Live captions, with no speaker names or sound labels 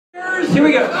Here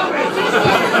we go.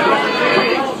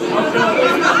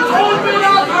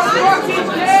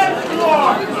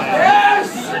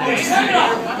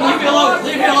 Leave me alone.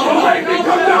 Leave me alone. Make me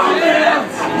come down there.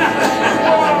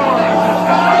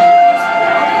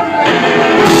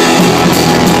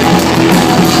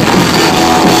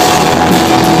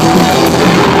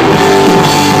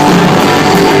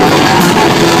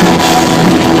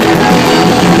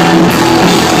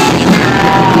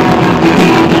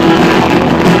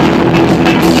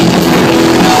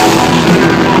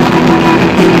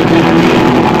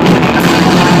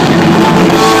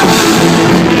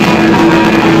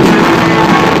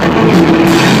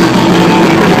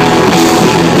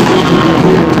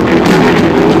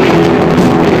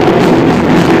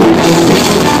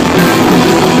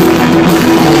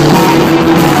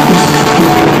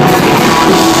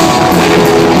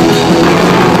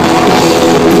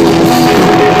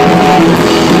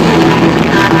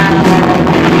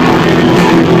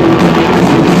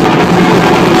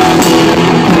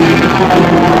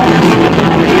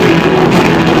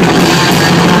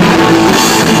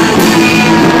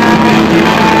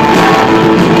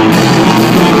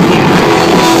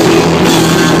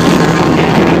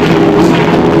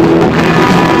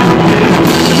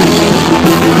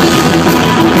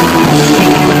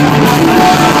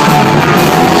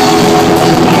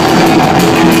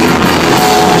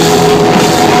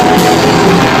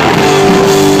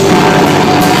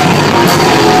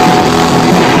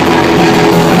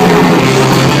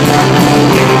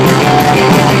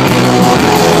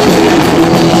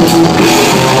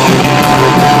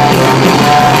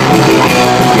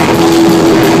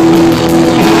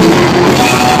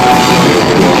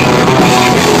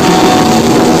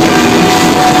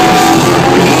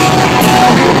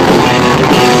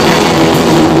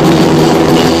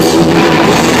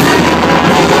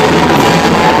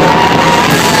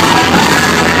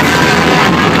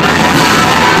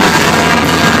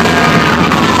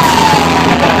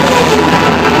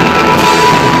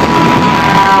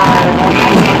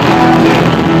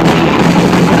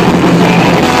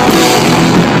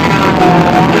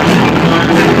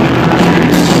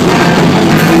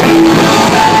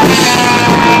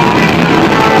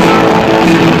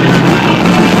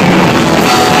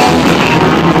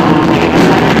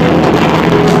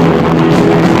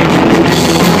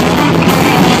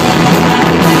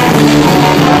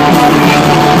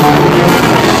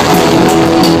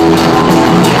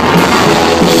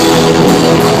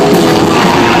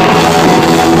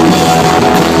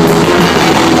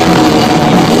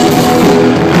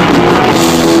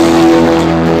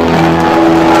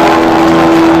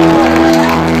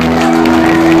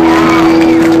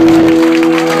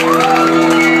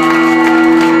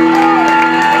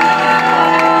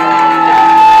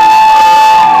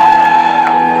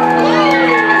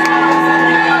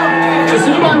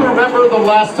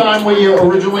 We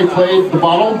originally played the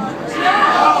bottle.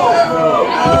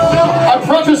 I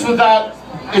preface with that,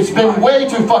 it's been way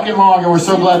too fucking long and we're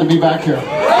so glad to be back here.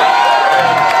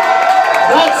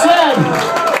 That said,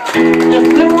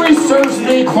 if memory serves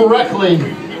me correctly,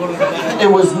 it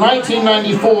was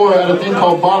 1994 at a thing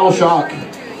called Bottle Shock.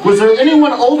 Was there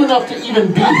anyone old enough to even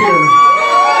be here?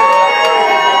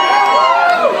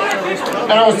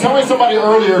 And I was telling somebody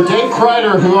earlier, Dave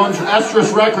Kreider, who owns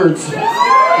Estrus Records,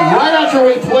 right after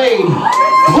we played,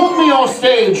 pulled me off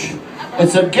stage and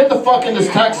said, "Get the fuck in this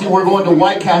taxi, we're going to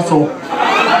White Castle."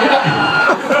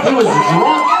 He was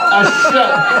drunk as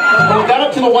shit. And we got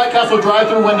up to the White Castle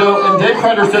drive-thru window and Dave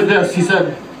Kreider said this, he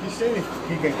said,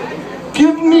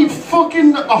 "Give me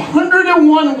fucking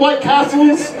 101 White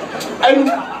Castles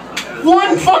and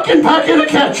one fucking packet of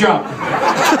ketchup."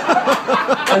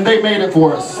 And they made it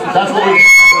for us. That's what we did.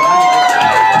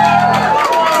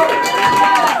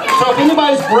 So if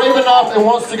anybody's brave enough and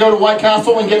wants to go to White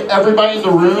Castle and get everybody in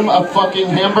the room a fucking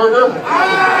hamburger,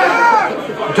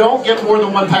 don't get more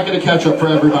than one packet of ketchup for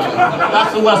everybody.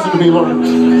 That's the lesson to be learned.